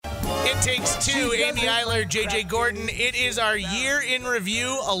It Takes Two, Amy Eiler, JJ Gordon. It is our year in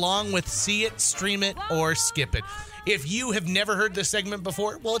review along with See It, Stream It, or Skip It. If you have never heard this segment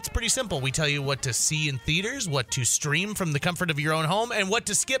before, well, it's pretty simple. We tell you what to see in theaters, what to stream from the comfort of your own home, and what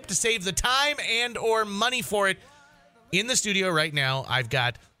to skip to save the time and or money for it. In the studio right now, I've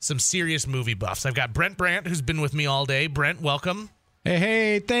got some serious movie buffs. I've got Brent, who's been with me all day. Brent, welcome.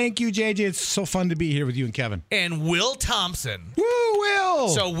 Hey, thank you, JJ. It's so fun to be here with you and Kevin. And Will Thompson. Woo, Will!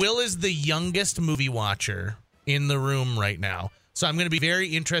 So Will is the youngest movie watcher in the room right now. So I'm going to be very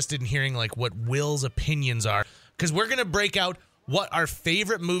interested in hearing like what Will's opinions are, because we're going to break out what our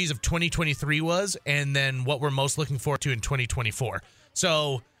favorite movies of 2023 was and then what we're most looking forward to in 2024.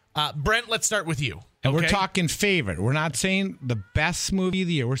 So, Brent, let's start with you. And okay? we're talking favorite. We're not saying the best movie of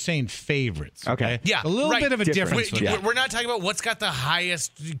the year. We're saying favorites. Okay. Yeah, a little right. bit of a difference. We're not talking about what's got the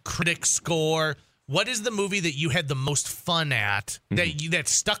highest critic score. What is the movie that you had the most fun at, that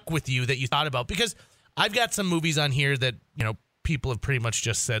stuck with you, that you thought about? Because I've got some movies on here that, you know, people have pretty much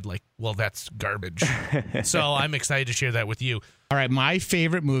just said, like, well, that's garbage. So I'm excited to share that with you. All right, my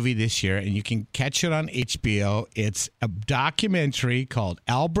favorite movie this year, and you can catch it on HBO. It's a documentary called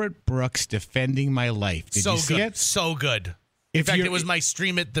Albert Brooks Defending My Life. Did you see it? So good. In fact, it was my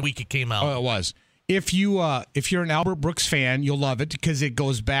stream it the week it came out. Oh, it was. If you're an Albert Brooks fan, you'll love it because it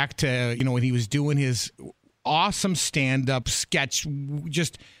goes back to, you know, when he was doing his awesome stand-up sketch,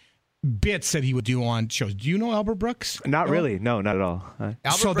 just bits that he would do on shows. Do you know Albert Brooks? Not really. No, not at all.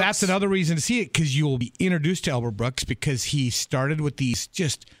 So that's another reason to see it, because you'll be introduced to Albert Brooks because he started with these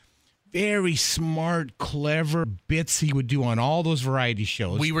just very smart, clever bits he would do on all those variety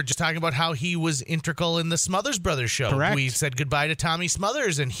shows. We were just talking about how he was integral in the Smothers Brothers show. Correct. We said goodbye to Tommy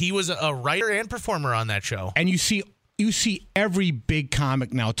Smothers, and he was a writer and performer on that show. And you see every big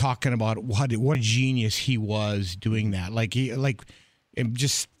comic now talking about what a genius he was doing that.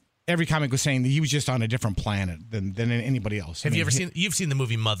 Every comic was saying that he was just on a different planet than anybody else. Have you ever seen? You've seen the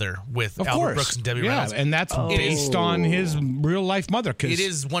movie Mother with Albert Brooks and Debbie Reynolds? Yeah, and that's based on his real life mother. It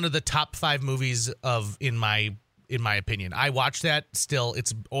is one of the top 5 movies in my opinion. I watched that still.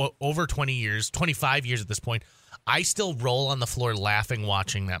 It's over 20 years, 25 years at this point. I still roll on the floor laughing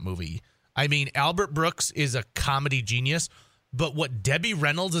watching that movie. I mean, Albert Brooks is a comedy genius, but what Debbie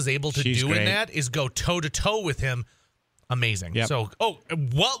Reynolds is able to do in that is go toe to toe with him. Amazing. Yep. So,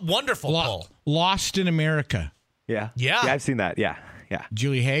 what wonderful pull. Lost in America. Yeah, I've seen that. Yeah.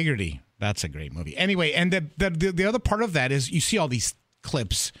 Julie Haggerty. That's a great movie. Anyway, and the other part of that is you see all these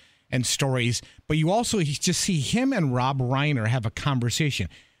clips and stories, but you also just see him and Rob Reiner have a conversation.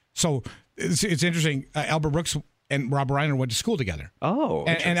 So it's interesting. Albert Brooks and Rob Reiner went to school together. Oh,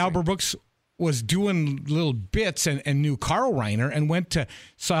 and Albert Brooks was doing little bits and knew Carl Reiner and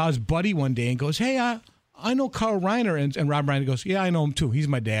saw his buddy one day and goes, "Hey, I know Carl Reiner," and Rob Reiner goes, "Yeah, I know him too. He's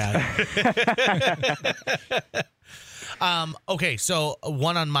my dad." Okay, so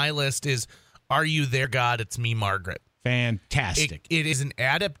one on my list is Are You There, God? It's Me, Margaret. Fantastic. It is an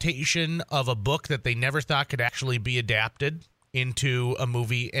adaptation of a book that they never thought could actually be adapted into a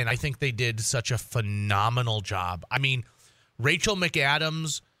movie, and I think they did such a phenomenal job. I mean, Rachel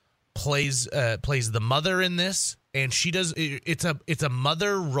McAdams plays the mother in this. And she does. It's a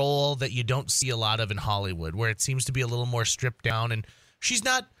mother role that you don't see a lot of in Hollywood, where it seems to be a little more stripped down. And she's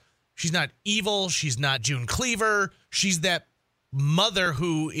not evil. She's not June Cleaver. She's that mother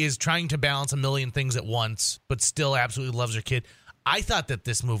who is trying to balance a million things at once, but still absolutely loves her kid. I thought that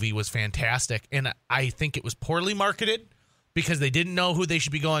this movie was fantastic, and I think it was poorly marketed because they didn't know who they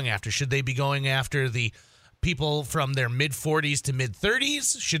should be going after. Should they be going after the people from their mid-40s to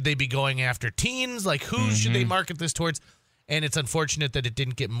mid-30s? Should they be going after teens? Like, who should they market this towards? And it's unfortunate that it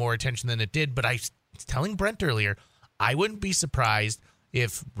didn't get more attention than it did. But I was telling Brent earlier, I wouldn't be surprised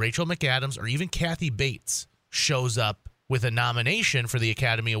if Rachel McAdams or even Kathy Bates shows up with a nomination for the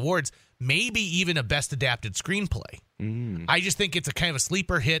Academy Awards, maybe even a Best Adapted Screenplay. I just think it's a kind of a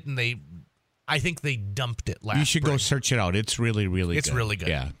sleeper hit, and I think they dumped it last You should spring. go search it out. It's really, really good. It's really good.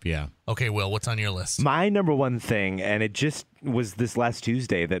 Yeah. Okay, Will, what's on your list? My number one thing, and it just was this last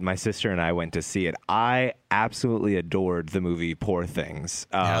Tuesday that my sister and I went to see it. I absolutely adored the movie Poor Things.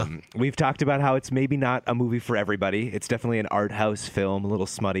 We've talked about how it's maybe not a movie for everybody. It's definitely an art house film, a little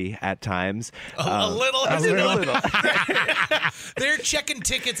smutty at times. A little. They're checking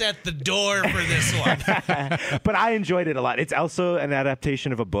tickets at the door for this one. But I enjoyed it a lot. It's also an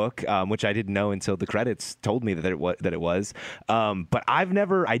adaptation of a book, which I didn't know until the credits told me that it was. But I've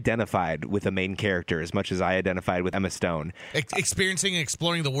never identified identified with a main character as much as I identified with Emma Stone. Experiencing and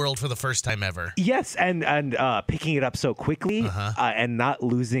exploring the world for the first time ever. Yes, and picking it up so quickly and not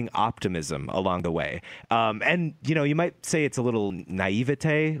losing optimism along the way. And, you might say it's a little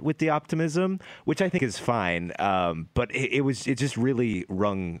naivete with the optimism, which I think is fine. But it just really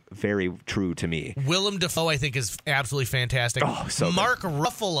rung very true to me. Willem Dafoe, I think, is absolutely fantastic. Oh, so good. Mark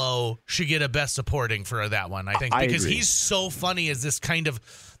Ruffalo should get a Best Supporting for that one, I think, because he's so funny as this kind of,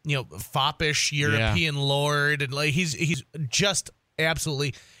 foppish European lord, and like he's just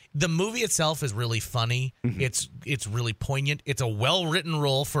absolutely. The movie itself is really funny. Mm-hmm. It's really poignant. It's a well written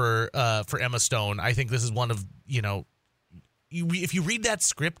role for Emma Stone. I think this is one of if you read that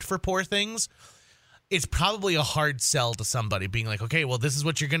script for Poor Things, it's probably a hard sell to somebody being like, okay, well, this is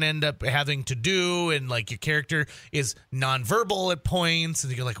what you're going to end up having to do. And like your character is nonverbal at points.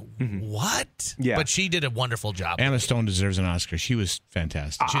 And you're like, what? Yeah. But she did a wonderful job. Emma Stone deserves an Oscar. She was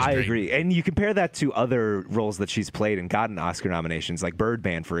fantastic. I agree. And you compare that to other roles that she's played and gotten Oscar nominations, like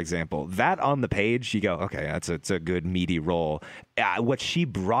Birdman, for example. That on the page, you go, okay, it's a good, meaty role. What she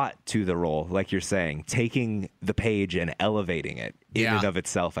brought to the role, like you're saying, taking the page and elevating it in and of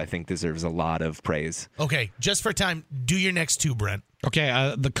itself, I think deserves a lot of praise. Okay, just for time, do your next two, Brent.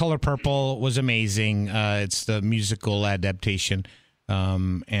 Okay, The Color Purple was amazing. It's the musical adaptation,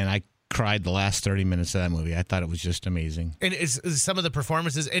 and I cried the last 30 minutes of that movie. I thought it was just amazing. And it's some of the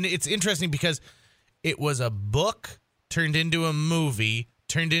performances, and it's interesting because it was a book turned into a movie,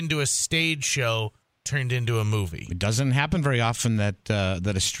 turned into a stage show, turned into a movie. It doesn't happen very often that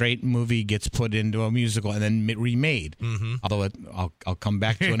a straight movie gets put into a musical and then remade. Mm-hmm. Although I'll come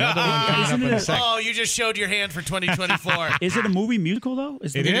back to another one coming up in a second. Oh, you just showed your hand for 2024. Is it a movie musical though?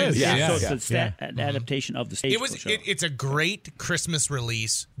 It is. Yeah. So it's an adaptation of the stage show. It's a great Christmas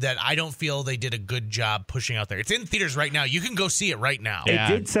release that I don't feel they did a good job pushing out there. It's in theaters right now. You can go see it right now. It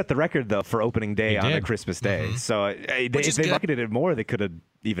did set the record though for opening day on a Christmas day. Mm-hmm. So if they marketed it more, they could have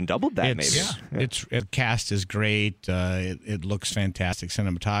even doubled that. The cast is great. It looks fantastic.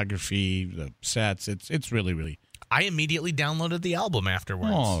 Cinematography, the sets. It's really, really. I immediately downloaded the album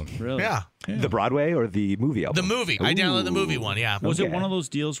afterwards. Oh, really? Yeah. The Broadway or the movie album? The movie. Ooh. I downloaded the movie one. Yeah. Was it one of those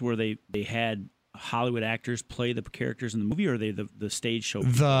deals where they had Hollywood actors play the characters in the movie, or are they the stage show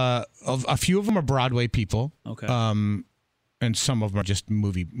people? A few of them are Broadway people. Okay. And some of them are just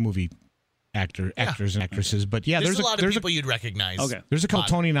movie actors and actresses. But yeah, there's a lot of people you'd recognize. Okay. There's a couple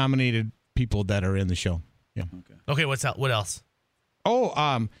Tony nominated people that are in the show. Yeah. Okay. What's that? What else?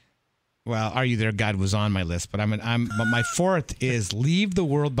 Oh, well, Are You There, God was on my list, but but my fourth is Leave the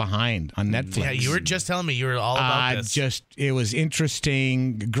World Behind on Netflix. Yeah, you were just telling me you were all about this. It was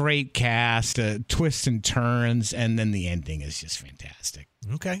interesting, great cast, twists and turns, and then the ending is just fantastic.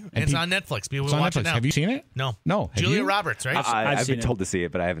 Okay, and it's on Netflix. People it's on watch Netflix. It now. Have you seen it? No. Julia Roberts, right? I've been told to see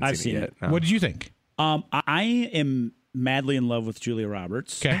it, but I haven't seen it yet. No. What did you think? I am madly in love with Julia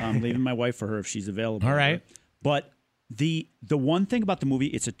Roberts. Okay. I'm leaving my wife for her if she's available. All right. But the one thing about the movie,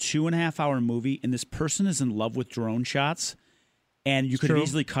 it's a 2.5-hour movie, and this person is in love with drone shots, and you could have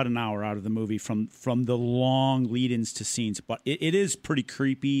easily cut an hour out of the movie from the long lead-ins to scenes. But it is pretty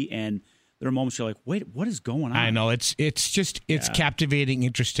creepy, and there are moments you're like, wait, what is going on? I know. It's captivating,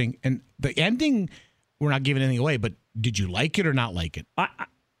 interesting. And the ending, we're not giving anything away, but did you like it or not like it?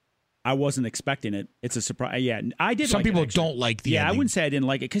 I wasn't expecting it. It's a surprise. Yeah, I did. Some like people it, don't like the ending. Yeah, I wouldn't say I didn't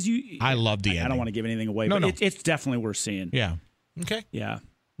like it because I love the ending. I don't want to give anything away, but it's definitely worth seeing. Yeah. Okay. Yeah.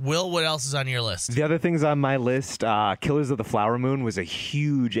 Will, what else is on your list? The other things on my list, Killers of the Flower Moon was a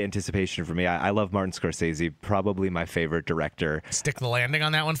huge anticipation for me. I love Martin Scorsese, probably my favorite director. Stick the landing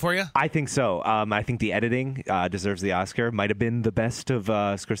on that one for you? I think so. I think the editing deserves the Oscar. Might have been the best of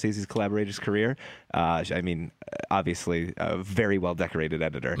Scorsese's collaborator's career. Obviously, a very well-decorated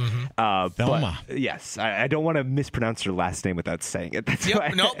editor. Mm-hmm. But, yes, I don't want to mispronounce her last name without saying it. That's why.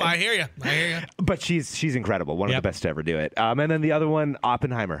 Nope, I hear you. But she's incredible. One of the best to ever do it. And then the other one,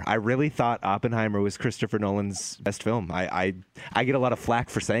 Oppenheimer. I really thought Oppenheimer was Christopher Nolan's best film. I get a lot of flack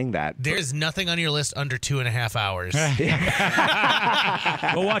for saying that. There's nothing on your list under 2.5 hours.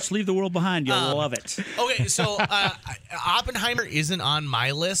 Go watch Leave the World Behind. You'll love it. Okay, so Oppenheimer isn't on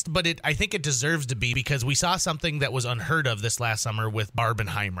my list, but I think it deserves to be because we saw something that was unheard of this last summer with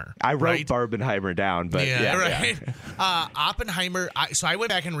Barbenheimer. I wrote Barbenheimer down, but right. Oppenheimer. So I went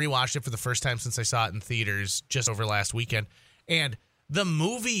back and rewatched it for the first time since I saw it in theaters just over last weekend, and the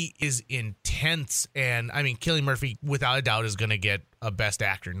movie is intense, and I mean, Cillian Murphy, without a doubt, is going to get a Best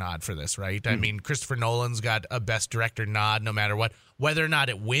Actor nod for this, right? I mean, Christopher Nolan's got a Best Director nod no matter what. Whether or not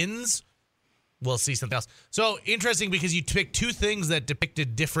it wins, we'll see something else. So, interesting because you picked two things that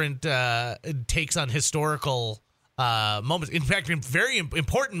depicted different takes on historical moments. In fact, very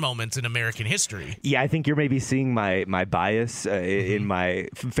important moments in American history. Yeah, I think you're maybe seeing my bias in my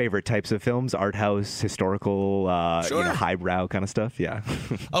favorite types of films: art house, historical, highbrow kind of stuff. Yeah.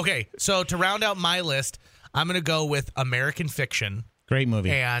 Okay, so to round out my list, I'm going to go with American Fiction. Great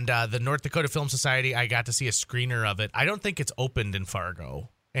movie. And the North Dakota Film Society, I got to see a screener of it. I don't think it's opened in Fargo,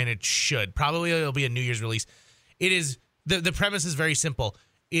 and it should. Probably it'll be a New Year's release. It is the premise is very simple.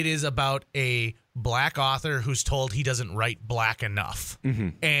 It is about a black author who's told he doesn't write black enough,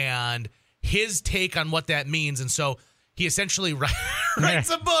 and his take on what that means. And so he essentially writes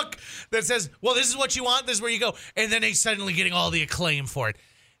a book that says, well, this is what you want, this is where you go. And then he's suddenly getting all the acclaim for it.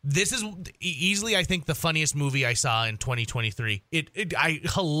 This is easily, I think, the funniest movie I saw in 2023.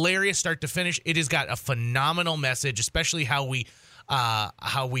 Hilarious start to finish. It has got a phenomenal message, especially how we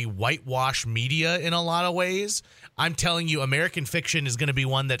whitewash media in a lot of ways. I'm telling you, American Fiction is going to be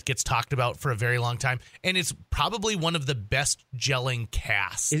one that gets talked about for a very long time, and it's probably one of the best gelling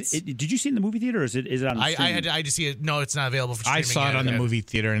casts. Did you see it in the movie theater, or is it on the streaming? I just see it. No, it's not available for streaming. I saw it on the movie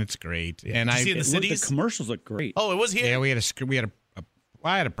theater, and it's great. Yeah. And Did you see it in the cities? The commercials look great. Oh, it was here? Yeah,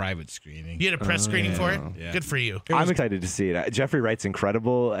 I had a private screening. You had a press screening for it? Yeah. Good for you. I'm excited to see it. Jeffrey Wright's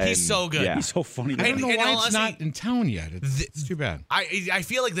incredible. And, he's so good. Yeah. He's so funny. I don't know why honestly, it's not in town yet. It's too bad. I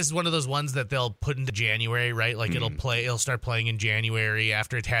feel like this is one of those ones that they'll put into January, right? Like it'll start playing in January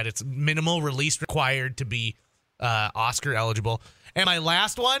after it's had its minimal release required to be Oscar eligible. And my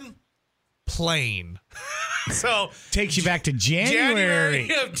last one, Plane. So takes you back to January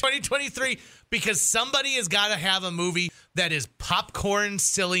of 2023, because somebody has got to have a movie that is popcorn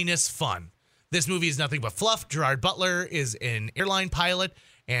silliness fun. This movie is nothing but fluff. Gerard Butler is an airline pilot,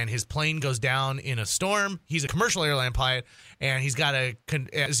 and his plane goes down in a storm. He's a commercial airline pilot, and he's got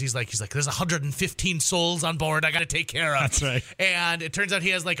he's like, there's 115 souls on board I got to take care of. That's right. And it turns out he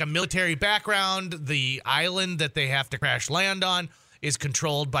has like a military background. The island that they have to crash land on is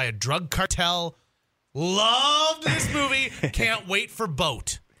controlled by a drug cartel. Loved this movie. Can't wait for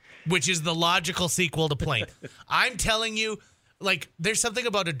Boat, which is the logical sequel to Plane. I'm telling you, like, there's something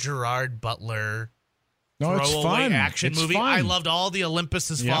about a Gerard Butler throwaway action movie. Fun. I loved all the Olympus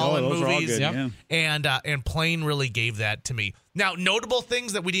Has Fallen those are all movies. good, And Plane really gave that to me. Now, notable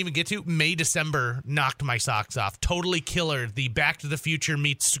things that we didn't even get to. May December knocked my socks off. Totally killer. The Back to the Future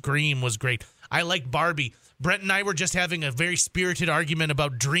meets Scream was great. I liked Barbie. Brent and I were just having a very spirited argument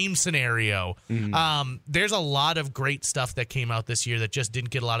about Dream Scenario. There's a lot of great stuff that came out this year that just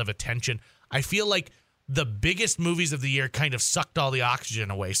didn't get a lot of attention. I feel like the biggest movies of the year kind of sucked all the oxygen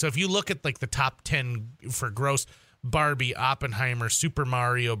away. So if you look at like the top 10 for gross, Barbie, Oppenheimer, Super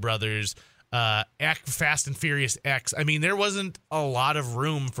Mario Brothers, Fast and Furious X. I mean, there wasn't a lot of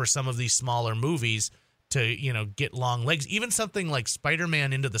room for some of these smaller movies to, get long legs. Even something like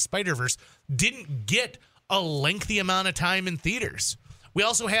Spider-Man Into the Spider-Verse didn't get a lengthy amount of time in theaters. We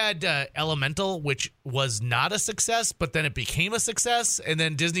also had Elemental, which was not a success, but then it became a success. And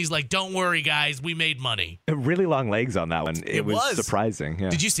then Disney's like, don't worry, guys, we made money. Really long legs on that one. It was surprising. Yeah.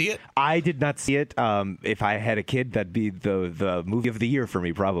 Did you see it? I did not see it. If I had a kid, that'd be the movie of the year for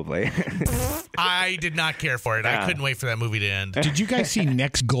me, probably. I did not care for it. I couldn't wait for that movie to end. Did you guys see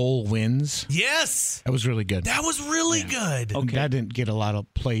Next Goal Wins? Yes. That was really good. That was really good. Okay. That didn't get a lot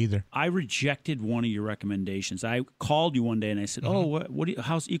of play either. I rejected one of your recommendations. I called you one day and I said,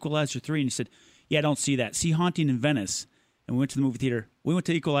 how's Equalizer 3? And you said, yeah, I don't see that. See Haunting in Venice. And we went to the movie theater. We went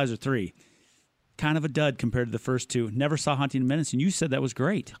to Equalizer 3. Kind of a dud compared to the first two. Never saw Haunting in Venice, and you said that was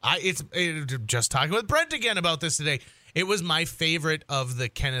great. Just talking with Brent again about this today. It was my favorite of the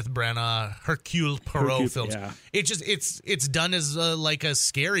Kenneth Branagh Hercule Poirot films. Yeah. It's done as like a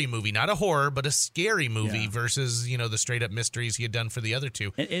scary movie, not a horror, but a scary movie versus the straight up mysteries he had done for the other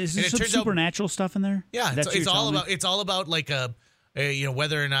two. And is there some supernatural stuff in there? Yeah, it's all about like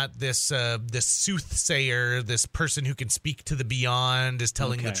whether or not this soothsayer, this person who can speak to the beyond, is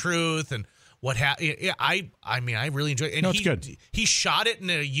telling the truth and what happened. I really enjoyed it. And it's good. He shot it in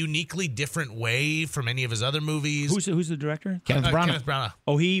a uniquely different way from any of his other movies. Who's the director? Kenneth Branagh. Kenneth Branagh.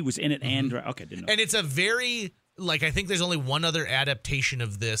 Oh, he was in it and okay, didn't know. And it's a very I think there's only one other adaptation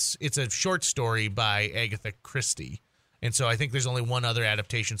of this. It's a short story by Agatha Christie. And so I think there's only one other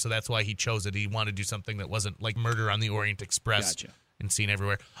adaptation, so that's why he chose it. He wanted to do something that wasn't like Murder on the Orient Express. Gotcha. and seen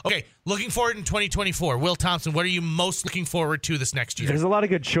everywhere. Okay, looking forward in 2024. Will Thompson, what are you most looking forward to this next year? There's a lot of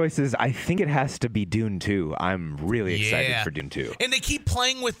good choices. I think it has to be Dune 2. I'm really excited for Dune 2. And they keep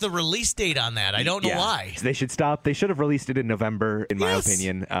playing with the release date on that. I don't know why. They should stop. They should have released it in November, in my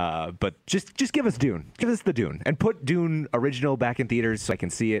opinion. But just give us Dune. Give us the Dune. And put Dune original back in theaters so I can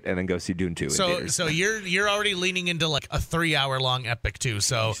see it and then go see Dune 2 in theaters. So you're already leaning into like a 3-hour-long epic too.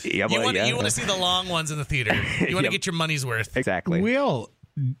 So you want to see the long ones in the theater. You want to get your money's worth. Exactly. Will,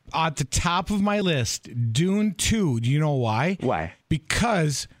 at the top of my list, Dune 2. Do you know why? Why?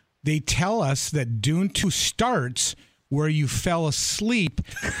 Because they tell us that Dune 2 starts where you fell asleep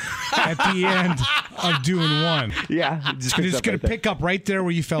at the end of Dune 1. Yeah. It's going to pick up right there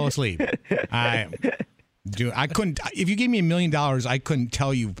where you fell asleep. I couldn't. If you gave me $1 million, I couldn't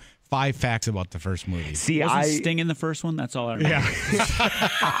tell you 5 facts about the first movie. See, Wasn't Sting in the first one? That's all I remember. Yeah.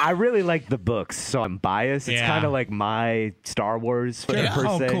 I really like the books, so I'm biased. It's kind of like my Star Wars per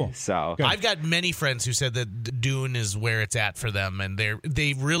se. Cool. So I've got many friends who said that Dune is where it's at for them, and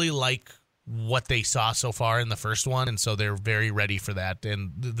they really like what they saw so far in the first one, and so they're very ready for that.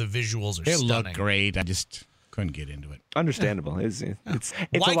 And the visuals are stunning. It looked great. I just couldn't get into it. Understandable. It's Why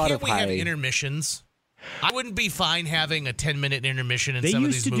a lot can't of we have intermissions? I wouldn't be fine having a 10-minute intermission in some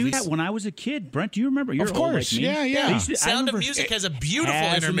of these movies. They used to do that when I was a kid. Brent, do you remember? You're of course. old like me. Yeah. Sound of Music has a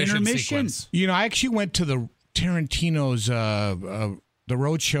beautiful intermission sequence. You know, I actually went to the Tarantino's the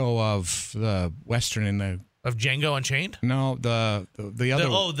roadshow of the Western in the of Django Unchained. No, the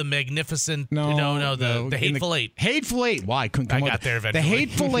other. The Magnificent. No, the Hateful Eight. Hateful Eight. Why couldn't come I got there eventually. The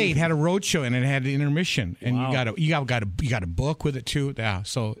Hateful Eight had a roadshow and it had an intermission, and you got a book with it too. Yeah,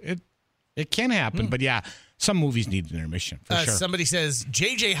 so it can happen, but yeah, some movies need an intermission for sure. Somebody says,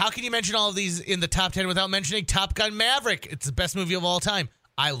 JJ, how can you mention all of these in the top 10 without mentioning Top Gun Maverick? It's the best movie of all time.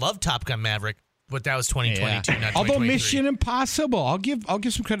 I love Top Gun Maverick, but that was 2022, not 2023. Although Mission Impossible, I'll give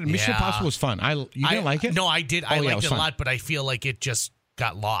some credit. Mission Impossible was fun. You didn't like it? No, I did. I liked it a lot, but I feel like it just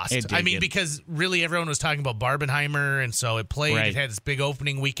got lost. Because really everyone was talking about Barbenheimer, and so it played. Right. It had this big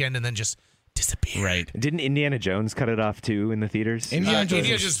opening weekend, and then just disappeared. Right. Didn't Indiana Jones cut it off too in the theaters? Indiana Jones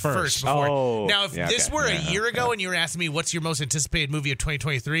was first before. Oh. Now, if this were a year ago and you were asking me what's your most anticipated movie of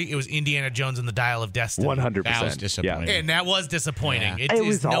 2023, it was Indiana Jones and the Dial of Destiny. 100%. That was disappointing. And that was disappointing. Yeah. It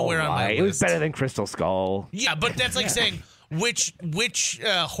was nowhere on my list. It was better than Crystal Skull. Yeah, but that's like saying which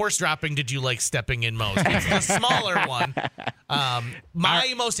horse dropping did you like stepping in most? It's the smaller one.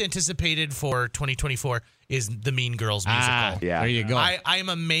 My most anticipated for 2024 is the Mean Girls musical. There you go. I am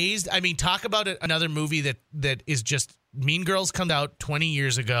amazed. I mean, talk about another movie that is just Mean Girls come out 20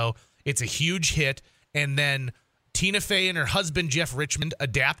 years ago. It's a huge hit, and then Tina Fey and her husband Jeff Richmond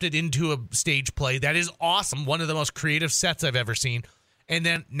adapted into a stage play that is awesome. One of the most creative sets I've ever seen. And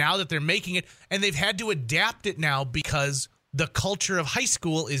then now that they're making it, and they've had to adapt it now because the culture of high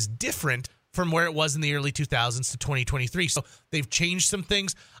school is different from where it was in the early 2000s to 2023. So they've changed some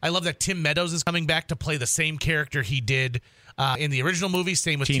things. I love that Tim Meadows is coming back to play the same character he did in the original movie.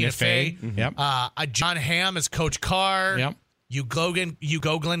 Same with Tina Fey. Mm-hmm. Yep. John Hamm as Coach Carr. Yep. You go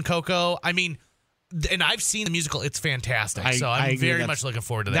Glenn Coco. I mean, and I've seen the musical. It's fantastic. So I'm very much looking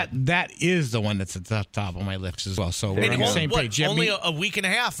forward to that. That is the one that's at the top of my list as well. So we're on the same page. Only a week and a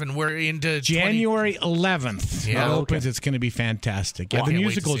half, and we're into January 11th. Yeah, it opens. It's going to be fantastic. Yeah, the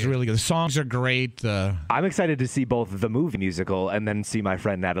musical is really good. The songs are great. I'm excited to see both the movie musical and then see my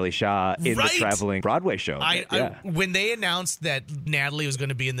friend Natalie Shaw in the traveling Broadway show. When they announced that Natalie was going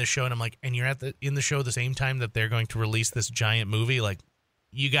to be in the show, and I'm like, and you're in the show the same time that they're going to release this giant movie, like,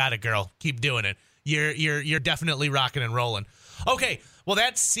 you got it, girl. Keep doing it. You're definitely rocking and rolling. Okay, well,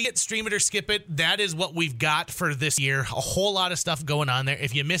 that's See It, Stream It, or Skip It. That is what we've got for this year. A whole lot of stuff going on there.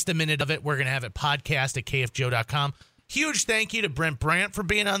 If you missed a minute of it, we're going to have it podcast at kfjoe.com. Huge thank you to Brent Brandt for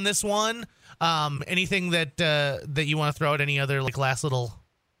being on this one. Anything that you want to throw out? Any other last little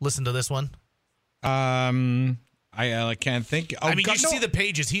listen to this one? I can't think. You should see the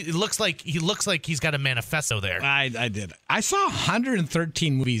pages. He looks like he's got a manifesto there. I did. I saw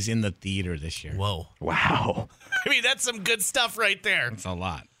 113 movies in the theater this year. Whoa! Wow! I mean, that's some good stuff right there. That's a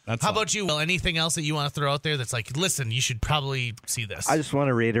lot. How about you, Will? Anything else that you want to throw out there that's like, listen, you should probably see this? I just want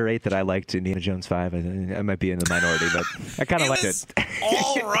to reiterate that I liked Indiana Jones 5. I might be in the minority, but I kind of liked it.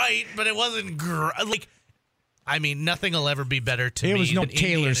 All right, but it wasn't great. I mean, nothing will ever be better to me. It was no than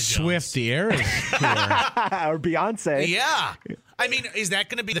Taylor Indiana Swift Jones. era. Or Beyonce. Yeah. I mean, is that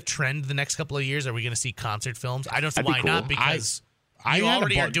going to be the trend the next couple of years? Are we going to see concert films? I don't see why not, because you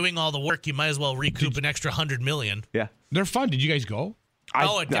already are doing all the work. You might as well recoup an extra $100 million. Yeah. They're fun. Did you guys go?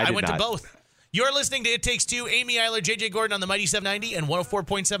 I went to both. You're listening to It Takes Two. Amy Eiler, JJ Gordon on the Mighty 790 and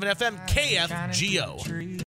 104.7 FM, KFGO.